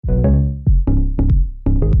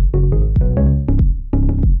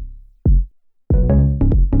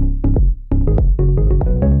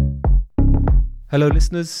Hello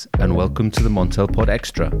listeners and welcome to the Montel Pod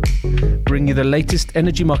Extra, bringing you the latest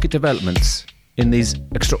energy market developments in these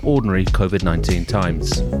extraordinary COVID-19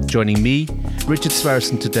 times. Joining me, Richard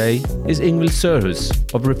Sverrisson today, is Ingvild Sørhus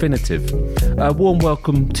of Refinitiv. A warm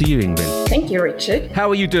welcome to you, Ingvild. Thank you, Richard. How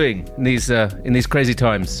are you doing in these crazy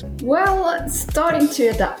times? Well, starting to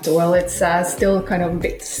adapt. Well, it's still kind of a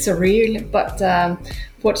bit surreal, but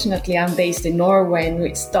fortunately I'm based in Norway and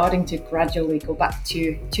it's starting to gradually go back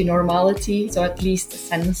to normality. So at least a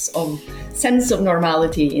sense of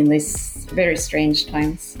normality in these very strange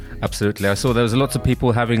times. Absolutely. I saw there was lots of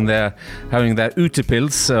people having their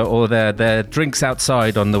utepils or their drinks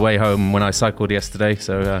outside on the way home when I cycled yesterday.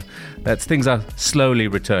 So things are slowly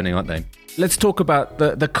returning, aren't they? Let's talk about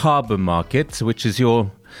the carbon market, which is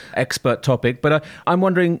your expert topic. But I'm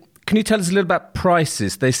wondering, can you tell us a little about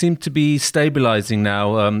prices? They seem to be stabilizing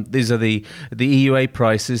now. These are the EUA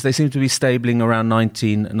prices. They seem to be stabling around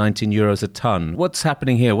 19 euros a ton. What's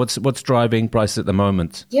happening here? What's driving prices at the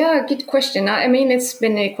moment? Yeah, good question. I mean, it's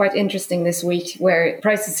been quite interesting this week where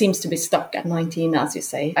prices seems to be stuck at 19, as you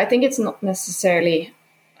say. I think it's not necessarily,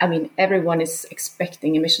 everyone is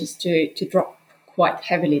expecting emissions to drop quite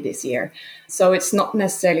heavily this year. So it's not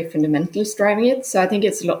necessarily fundamentals driving it. So I think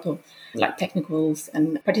it's a lot of technicals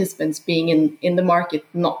and participants being in the market,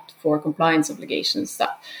 not for compliance obligations,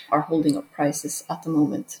 that are holding up prices at the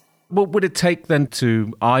moment. What would it take then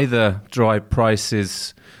to either drive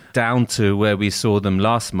prices down to where we saw them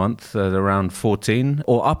last month at around 14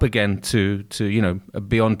 or up again to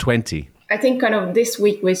beyond 20? I think kind of this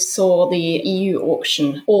week we saw the EU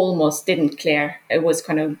auction almost didn't clear. It was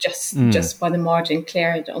kind of just by the margin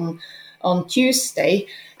cleared on Tuesday.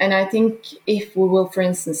 And I think if we will, for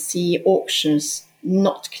instance, see auctions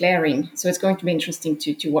not clearing, so it's going to be interesting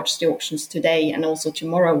to watch the auctions today and also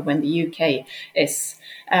tomorrow when the UK is,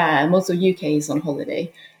 most of UK is on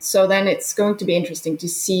holiday. So then it's going to be interesting to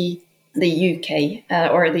see the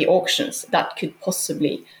UK or the auctions that could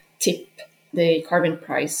possibly tip the carbon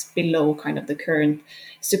price below kind of the current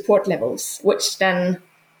support levels, which then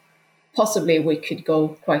possibly we could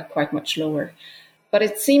go quite much lower. But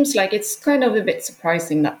it seems like it's kind of a bit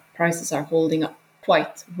surprising that prices are holding up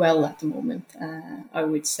quite well at the moment, I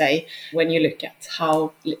would say, when you look at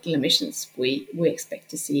how little emissions we expect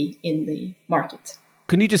to see in the market.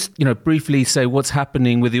 Can you just, briefly say what's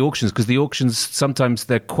happening with the auctions? Because the auctions, sometimes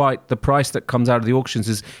the price that comes out of the auctions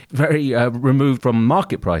is very removed from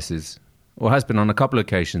market prices. Or has been on a couple of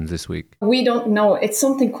occasions this week? We don't know. It's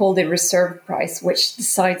something called the reserve price, which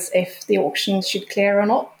decides if the auction should clear or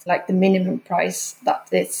not, like the minimum price that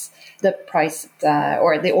is the price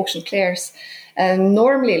or the auction clears. And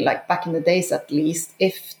normally, like back in the days at least,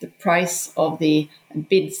 if the price of the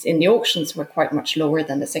bids in the auctions were quite much lower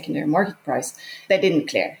than the secondary market price, they didn't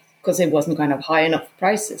clear because it wasn't kind of high enough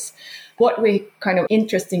prices. What we kind of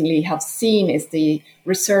interestingly have seen is the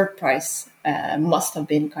reserve price must have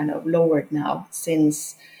been kind of lowered now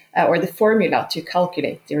since, or the formula to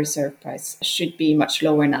calculate the reserve price should be much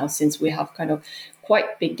lower now since we have kind of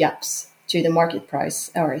quite big gaps to the market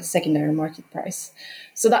price or secondary market price.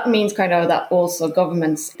 So that means kind of that also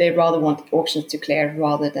governments, they rather want auctions to clear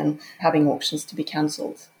rather than having auctions to be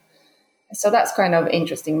cancelled. So that's kind of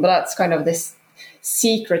interesting, but that's kind of this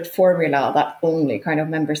secret formula that only kind of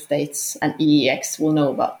member states and EEX will know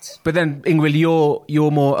about. But then, Ingvild, you're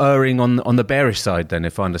more erring on the bearish side then,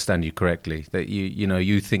 if I understand you correctly, that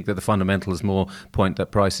you think that the fundamentals more point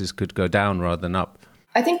that prices could go down rather than up.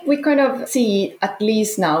 I think we kind of see, at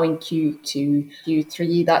least now in Q2,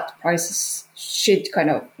 Q3, that prices should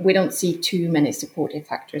we don't see too many supportive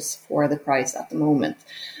factors for the price at the moment.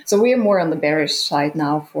 So we are more on the bearish side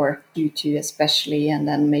now for Q2 especially, and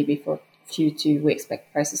then maybe for Q2, we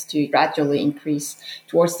expect prices to gradually increase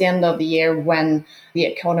towards the end of the year when the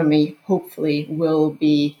economy hopefully will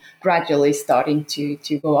be gradually starting to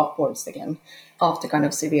go upwards again after kind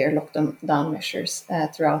of severe lockdown measures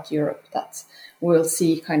throughout Europe. That we'll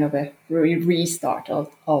see kind of a restart of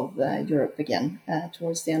Europe again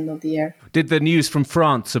towards the end of the year. Did the news from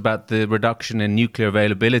France about the reduction in nuclear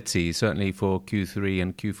availability, certainly for Q3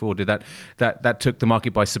 and Q4, did that took the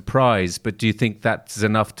market by surprise? But do you think that's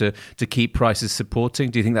enough to keep prices supporting?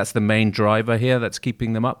 Do you think that's the main driver here that's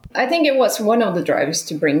keeping them up? I think it was one of the drivers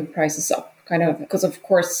to bring prices up, kind of, because of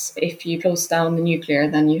course, if you close down the nuclear,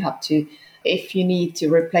 then you have to, if you need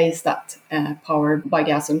to replace that power by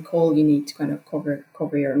gas and coal, you need to kind of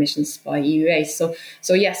cover your emissions by EUA.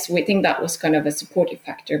 So yes, we think that was kind of a supportive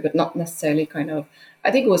factor, but not necessarily kind of, I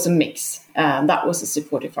think it was a mix. That was a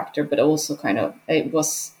supportive factor, but also kind of, it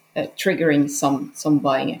was triggering some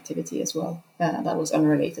buying activity as well. That was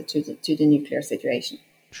unrelated to the nuclear situation.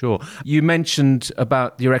 Sure. You mentioned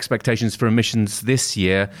about your expectations for emissions this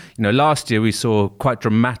year. Last year we saw quite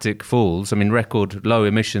dramatic falls. Record low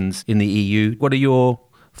emissions in the EU. What are your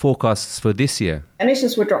forecasts for this year?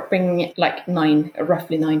 Emissions were dropping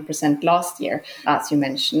roughly 9% last year, as you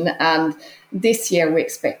mentioned. And this year we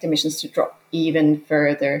expect emissions to drop even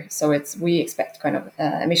further. So we expect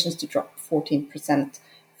emissions to drop 14%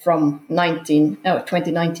 from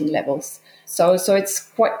 2019 levels. So it's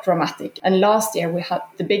quite dramatic. And last year we had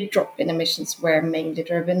the big drop in emissions were mainly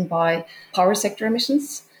driven by power sector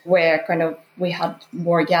emissions, where we had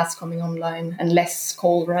more gas coming online and less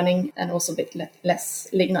coal running and also a bit less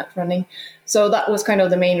lignite running. So that was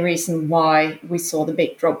the main reason why we saw the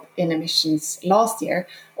big drop in emissions last year.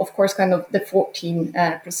 Of course, the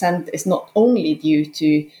 14% is not only due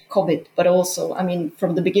to COVID, but also,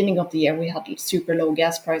 from the beginning of the year, we had super low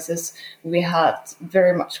gas prices. We had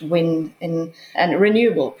very much wind and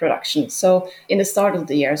renewable production. So in the start of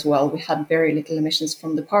the year as well, we had very little emissions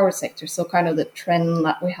from the power sector. So the trend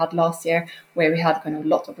that we had last year, where we had a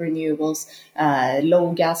lot of renewables,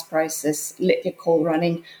 low gas prices, little coal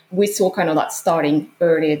running. We saw that starting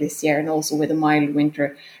earlier this year, and also with a mild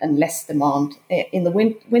winter and less demand in the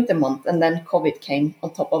winter month. And then COVID came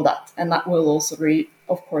on top of that. And that will also,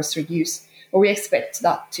 of course, reduce, or we expect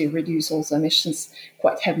that to reduce also emissions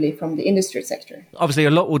quite heavily from the industry sector. Obviously, a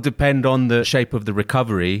lot will depend on the shape of the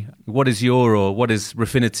recovery. What is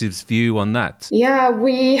Refinitive's view on that? Yeah,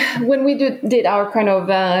 when we did our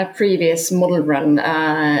previous model run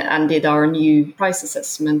and did our new price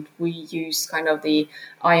assessment, we used the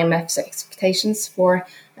IMF's expectations for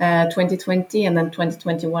 2020 and then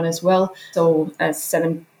 2021 as well. So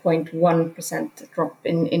 7.1% drop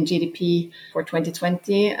in GDP for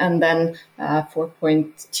 2020, and then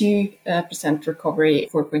 4.2% recovery,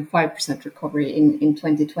 4.5% recovery in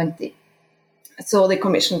 2020. So the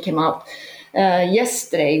Commission came out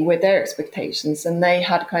yesterday with their expectations, and they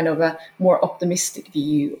had a more optimistic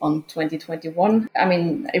view on 2021.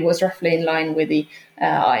 It was roughly in line with the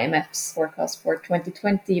IMF's forecast for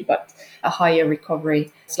 2020, but a higher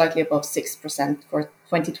recovery, slightly above 6% for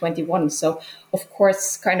 2021. So, of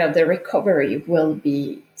course, the recovery will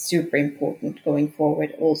be super important going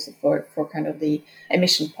forward also for the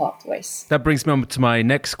emission pathways. That brings me on to my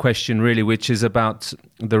next question, really, which is about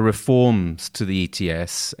the reforms to the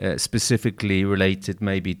ETS, specifically related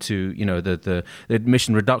maybe to, the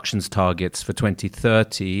emission reductions targets for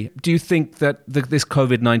 2030. Do you think that this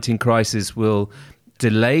COVID-19 crisis will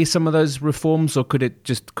delay some of those reforms, or could it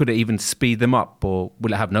even speed them up, or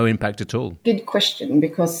will it have no impact at all? Good question,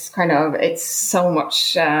 because it's so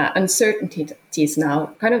much uncertainties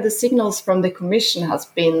now. The signals from the Commission has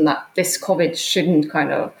been that this COVID shouldn't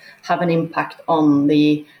have an impact on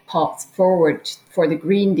the path forward for the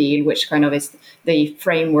Green Deal, which is the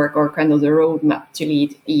framework or the roadmap to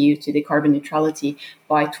lead EU to the carbon neutrality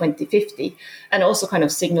by 2050. And also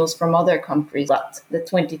signals from other countries that the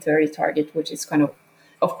 2030 target, which is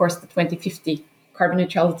of course, the 2050 carbon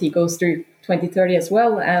neutrality goes through 2030 as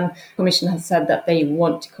well. And the Commission has said that they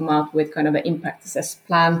want to come out with an impact assessment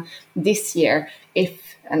plan this year,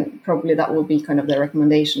 and probably that will be the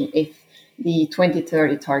recommendation, if the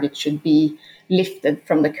 2030 target should be lifted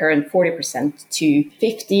from the current 40% to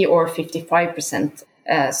 50 or 55%.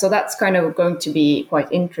 So that's going to be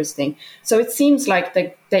quite interesting. So it seems like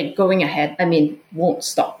they going ahead, won't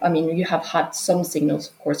stop. You have had some signals,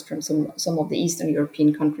 of course, from some of the Eastern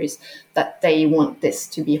European countries that they want this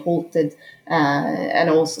to be halted, and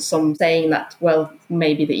also some saying that, well,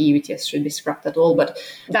 maybe the EU ETS should be scrapped at all, but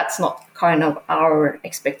that's not our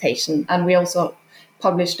expectation. And we also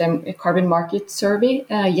published a carbon market survey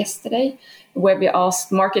yesterday, where we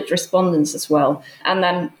asked market respondents as well, and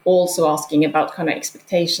then also asking about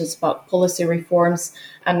expectations about policy reforms.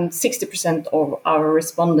 And 60% of our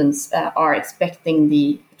respondents are expecting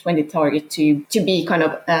the 20 target to be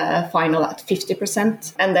final at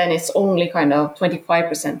 50%. And then it's only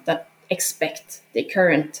 25% that expect the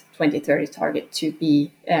current 2030 target to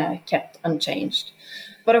be kept unchanged.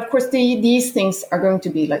 But of course, these things are going to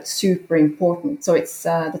be super important. So it's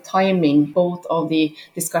the timing, both of the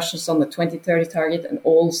discussions on the 2030 target and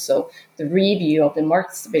also the review of the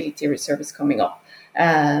market stability reserve is coming up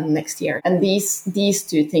next year. And these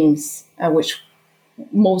two things, which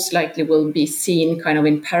most likely will be seen kind of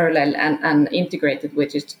in parallel and integrated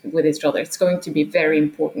with each other. It's going to be very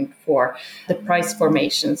important for the price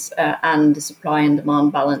formations and the supply and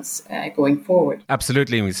demand balance going forward.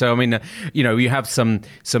 Absolutely. So, I mean, you have some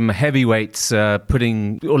heavyweights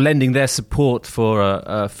putting or lending their support for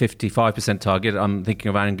a 55% target. I'm thinking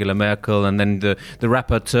of Angela Merkel, and then the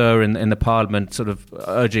rapporteur in the parliament sort of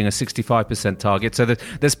urging a 65% target. So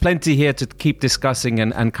there's plenty here to keep discussing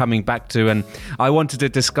and coming back to. And I wanted to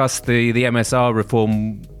discuss the MSR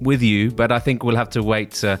reform with you, but I think we'll have to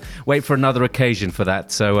wait for another occasion for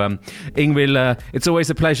that. So, Ingvild, it's always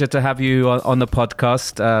a pleasure to have you on the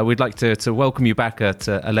podcast. We'd like to welcome you back at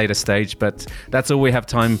a later stage, but that's all we have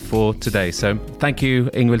time for today. So thank you,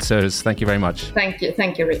 Ingvild Søres. Thank you very much. Thank you,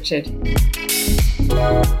 Richard.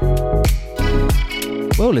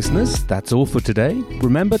 Well, listeners, that's all for today.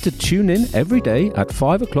 Remember to tune in every day at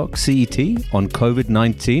 5 o'clock CET on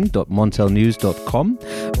covid19.montelnews.com,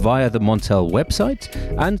 via the Montel website,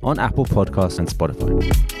 and on Apple Podcasts and Spotify.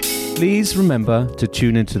 Please remember to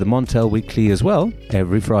tune into the Montel Weekly as well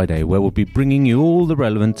every Friday, where we'll be bringing you all the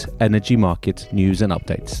relevant energy market news and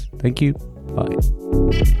updates. Thank you. Bye.